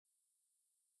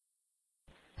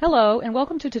Hello, and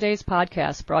welcome to today's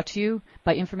podcast brought to you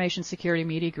by Information Security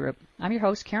Media Group. I'm your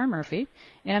host, Karen Murphy,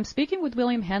 and I'm speaking with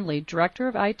William Henley, Director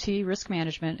of IT Risk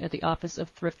Management at the Office of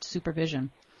Thrift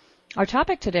Supervision. Our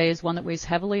topic today is one that weighs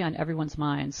heavily on everyone's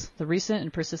minds, the recent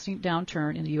and persistent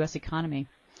downturn in the U.S. economy.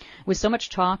 With so much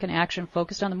talk and action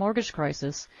focused on the mortgage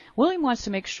crisis, William wants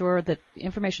to make sure that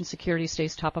information security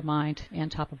stays top of mind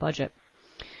and top of budget.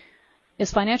 As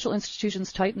financial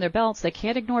institutions tighten their belts, they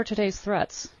can't ignore today's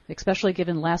threats, especially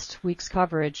given last week's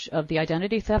coverage of the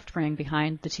identity theft ring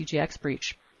behind the TJX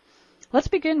breach. Let's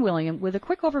begin, William, with a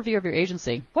quick overview of your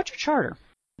agency. What's your charter?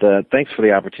 Thanks for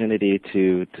the opportunity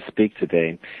to speak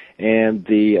today. And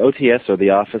the OTS, or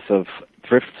the Office of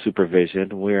Thrift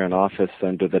Supervision, we're an office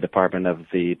under the Department of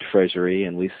the Treasury,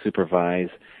 and we supervise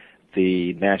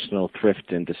the national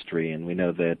thrift industry. And we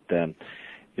know that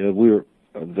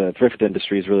the thrift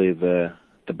industry is really the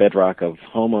bedrock of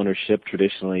home ownership.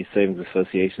 Traditionally, savings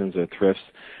associations or thrifts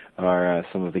are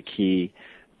some of the key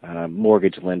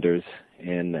mortgage lenders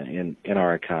in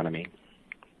our economy.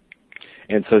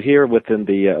 And so here within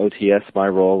the OTS, my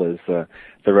role is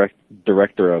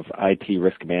Director of IT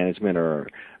Risk Management, or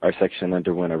our section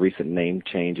underwent a recent name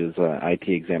change is IT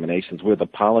Examinations. We're the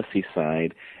policy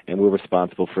side, and we're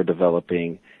responsible for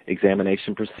developing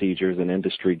examination procedures and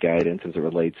industry guidance as it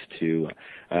relates to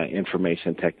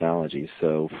information technology.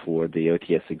 So for the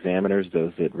OTS examiners,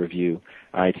 those that review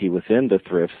IT within the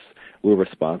thrifts, we're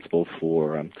responsible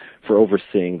for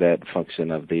overseeing that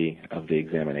function of the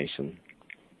examination.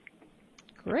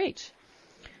 Great.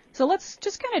 So let's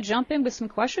just kind of jump in with some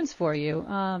questions for you.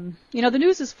 The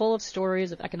news is full of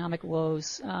stories of economic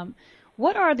woes.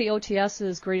 What are the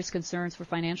OTS's greatest concerns for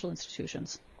financial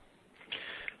institutions?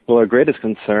 Well, our greatest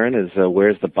concern is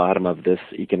where's the bottom of this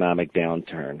economic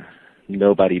downturn?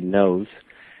 Nobody knows,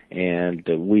 and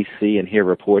we see and hear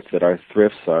reports that our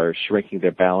thrifts are shrinking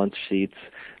their balance sheets.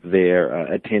 Their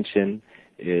attention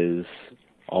is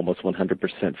almost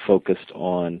 100% focused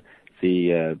on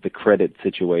the credit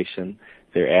situation.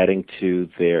 They're adding to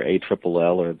their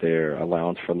ALLL, or their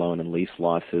allowance for loan and lease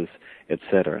losses,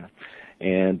 etc.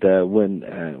 And when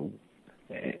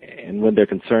they're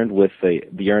concerned with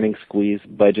the earnings squeeze,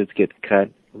 budgets get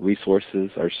cut, resources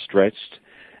are stretched,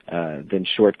 then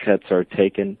shortcuts are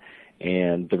taken,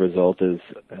 and the result is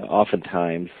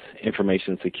oftentimes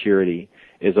information security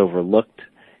is overlooked,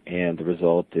 and the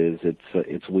result is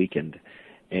it's weakened.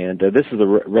 And this is a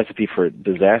recipe for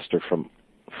disaster from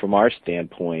our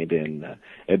standpoint in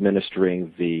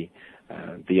administering the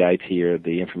IT, or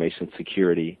the information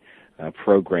security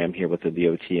program here within the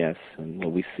OTS. And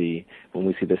when we see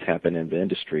this happen in the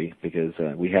industry, because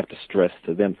we have to stress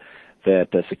to them that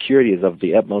security is of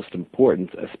the utmost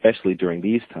importance, especially during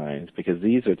these times, because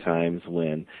these are times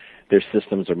when their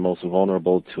systems are most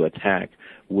vulnerable to attack,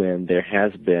 when there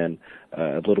has been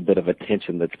a little bit of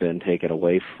attention that's been taken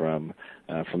away from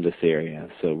this area.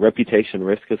 So reputation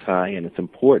risk is high, and it's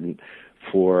important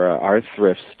for our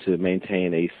thrifts to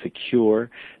maintain a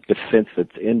secure defense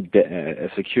a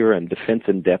secure and defense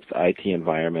in-depth IT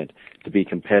environment to be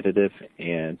competitive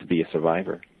and to be a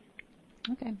survivor.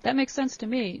 Okay, that makes sense to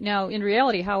me. Now, in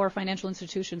reality, how are financial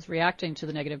institutions reacting to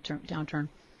the negative downturn?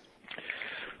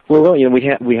 Well,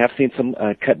 we have seen some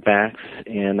cutbacks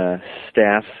in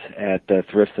staffs at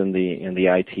thrifts in the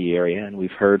IT area, and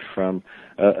we've heard from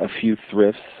a few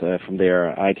thrifts from their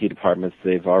IT departments.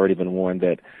 They've already been warned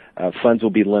that funds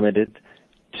will be limited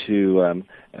to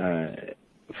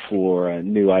for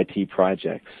new IT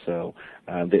projects. So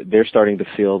they're starting to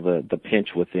feel the pinch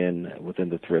within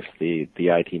the thrifts, the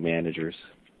IT managers.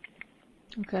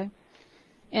 Okay.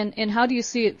 And how do you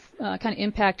see it kind of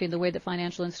impacting the way that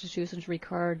financial institutions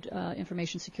regard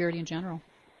information security in general?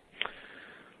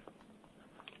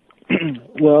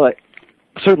 Well,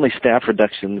 certainly staff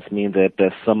reductions mean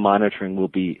that some monitoring will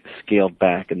be scaled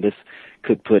back, and this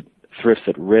could put thrifts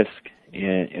at risk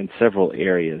in several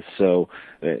areas. So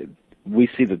we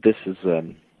see that this is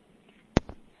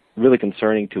really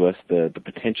concerning to us, the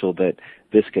potential that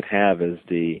this could have as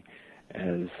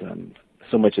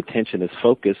so much attention is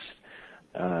focused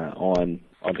on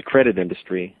the credit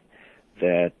industry,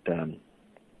 that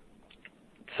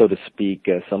so to speak,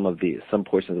 some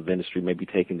portions of the industry may be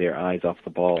taking their eyes off the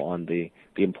ball on the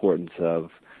importance of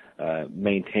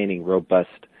maintaining robust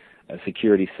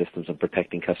security systems and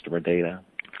protecting customer data.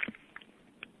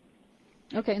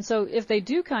 Okay, and so if they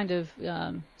do kind of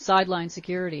sideline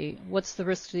security, what's the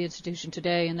risk to the institution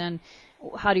today, and then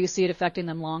how do you see it affecting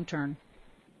them long term?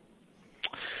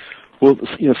 Well,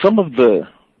 some of the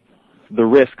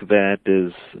risk that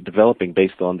is developing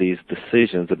based on these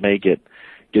decisions that may get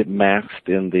masked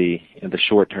in the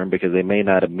short term, because they may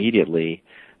not immediately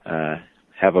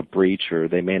have a breach, or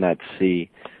they may not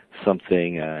see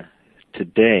something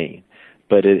today,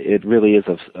 but it really is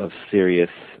of serious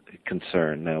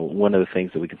concern. Now, one of the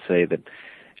things that we can say that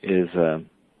is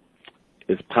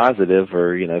positive,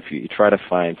 or if you try to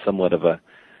find somewhat of a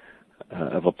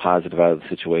positive out of the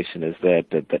situation, is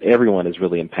that everyone is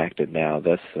really impacted now.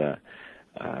 Thus,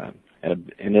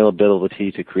 an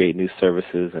inability to create new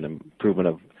services and improvement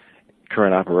of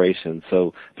current operations.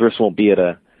 So thrifts won't be at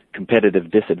a competitive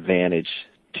disadvantage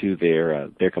to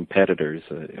their competitors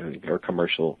or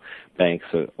commercial banks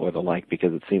or the like,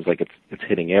 because it seems like it's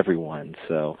hitting everyone.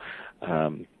 So,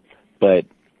 but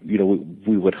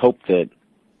we would hope that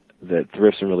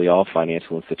thrifts and really all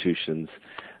financial institutions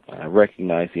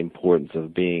recognize the importance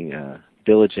of being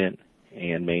diligent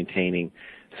and maintaining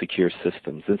secure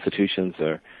systems. Institutions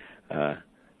are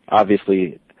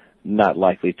obviously not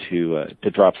likely to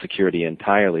drop security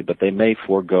entirely, but they may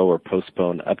forego or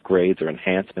postpone upgrades or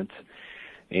enhancements.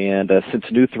 And since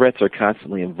new threats are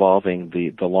constantly evolving,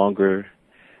 the longer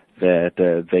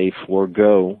that they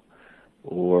forego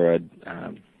or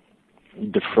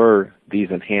defer these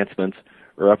enhancements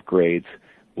or upgrades,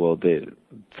 well,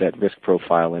 that risk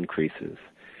profile increases.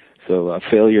 So a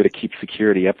failure to keep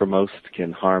security uppermost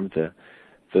can harm the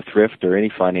thrift or any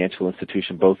financial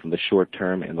institution, both in the short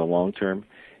term and the long term.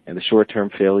 And the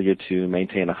short-term failure to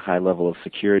maintain a high level of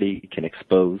security can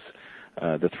expose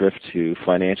the thrift to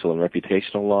financial and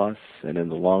reputational loss. And in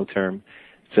the long term,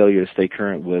 failure to stay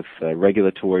current with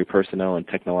regulatory, personnel, and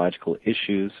technological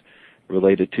issues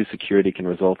related to security can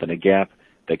result in a gap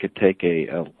that could take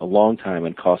a long time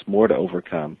and cost more to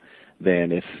overcome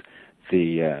than if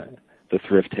the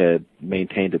thrift had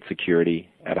maintained its security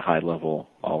at a high level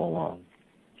all along.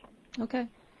 Okay.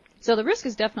 So the risk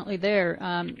is definitely there.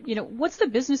 What's the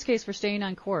business case for staying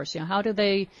on course? How do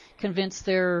they convince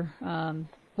their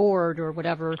board or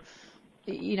whatever,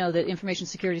 that information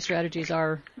security strategies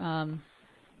are,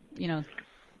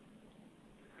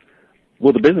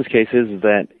 Well, the business case is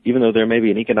that even though there may be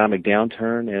an economic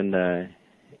downturn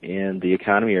in the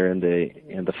economy or in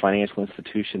the financial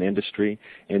institution industry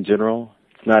in general,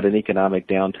 it's not an economic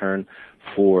downturn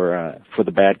for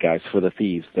the bad guys, for the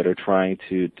thieves that are trying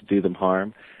to do them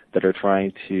harm, that are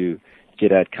trying to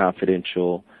get at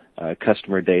confidential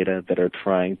customer data, that are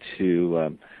trying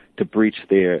to breach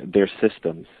their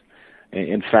systems.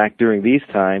 In fact, during these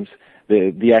times,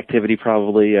 the activity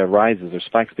probably rises or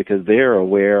spikes because they're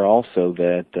aware also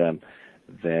that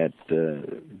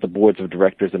the boards of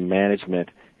directors and management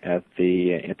at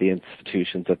the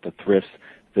institutions, at the thrifts,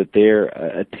 that their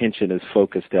attention is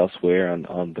focused elsewhere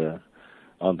on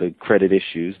the credit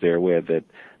issues. They're aware that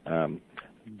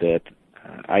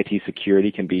IT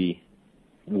security can be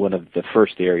one of the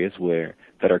first areas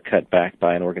that are cut back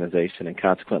by an organization, and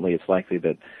consequently it's likely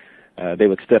that they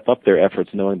would step up their efforts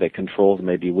knowing that controls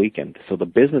may be weakened. So the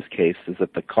business case is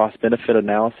that the cost-benefit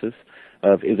analysis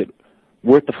of is it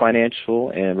worth the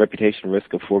financial and reputation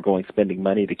risk of foregoing spending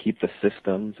money to keep the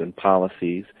systems and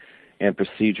policies and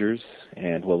procedures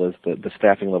and well as the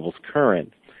staffing levels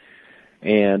current.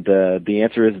 And the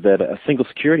answer is that a single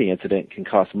security incident can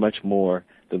cost much more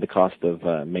than the cost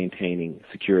of maintaining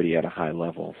security at a high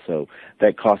level. So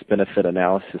that cost-benefit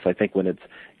analysis, I think when it's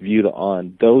viewed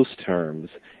on those terms,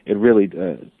 it really,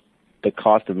 the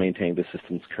cost of maintaining the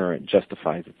system's current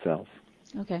justifies itself.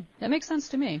 Okay, that makes sense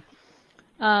to me.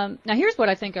 Now here's what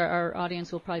I think our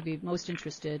audience will probably be most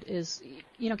interested is,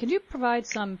 can you provide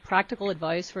some practical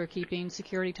advice for keeping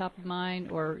security top of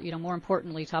mind or, more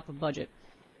importantly, top of budget?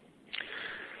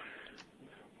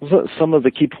 Some of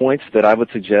the key points that I would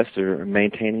suggest are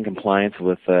maintaining compliance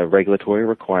with regulatory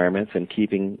requirements and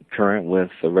keeping current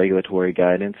with the regulatory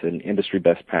guidance and industry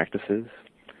best practices.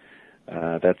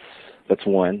 That's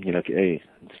one.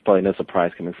 It's probably no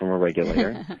surprise coming from a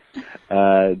regulator.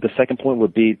 The second point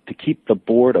would be to keep the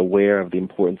board aware of the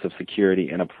importance of security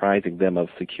and apprising them of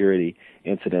security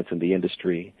incidents in the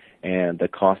industry and the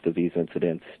cost of these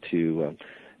incidents to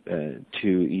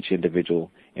each individual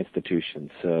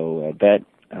institution. So that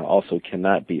also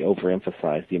cannot be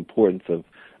overemphasized, the importance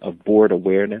of board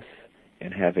awareness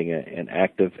and having an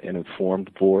active and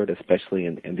informed board, especially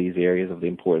in these areas of the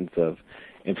importance of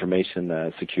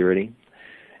information security.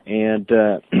 And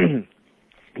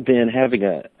then having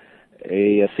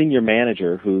a senior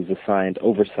manager who's assigned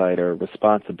oversight or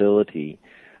responsibility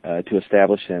to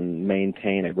establish and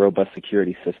maintain a robust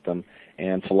security system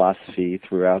and philosophy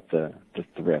throughout the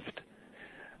thrift.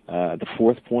 The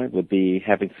fourth point would be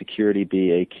having security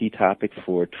be a key topic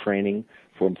for training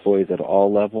for employees at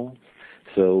all levels.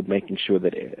 So making sure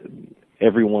that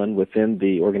everyone within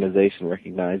the organization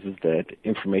recognizes that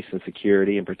information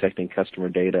security and protecting customer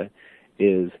data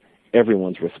is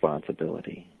everyone's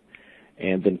responsibility.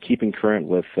 And then keeping current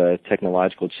with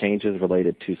technological changes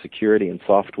related to security and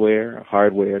software,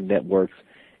 hardware, networks,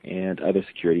 and other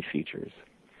security features.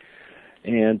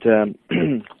 And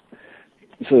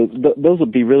so those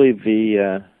would be really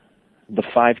the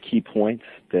 5 key points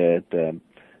that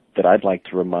I'd like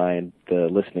to remind the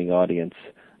listening audience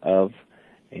of.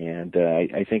 And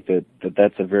I think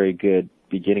that's a very good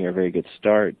beginning or a very good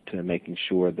start to making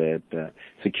sure that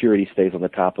security stays on the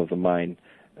top of the mind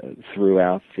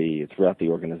throughout the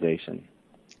organization.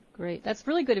 Great. That's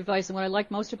really good advice, and what I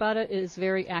like most about it is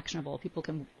very actionable. People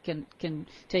can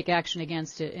take action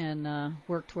against it and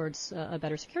work towards a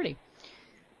better security.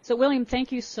 So, William,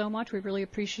 thank you so much. We really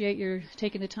appreciate your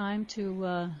taking the time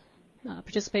to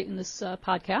participate in this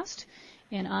podcast.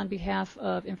 And on behalf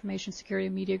of Information Security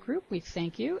Media Group, we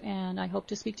thank you, and I hope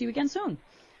to speak to you again soon.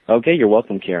 Okay, you're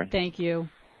welcome, Karen. Thank you.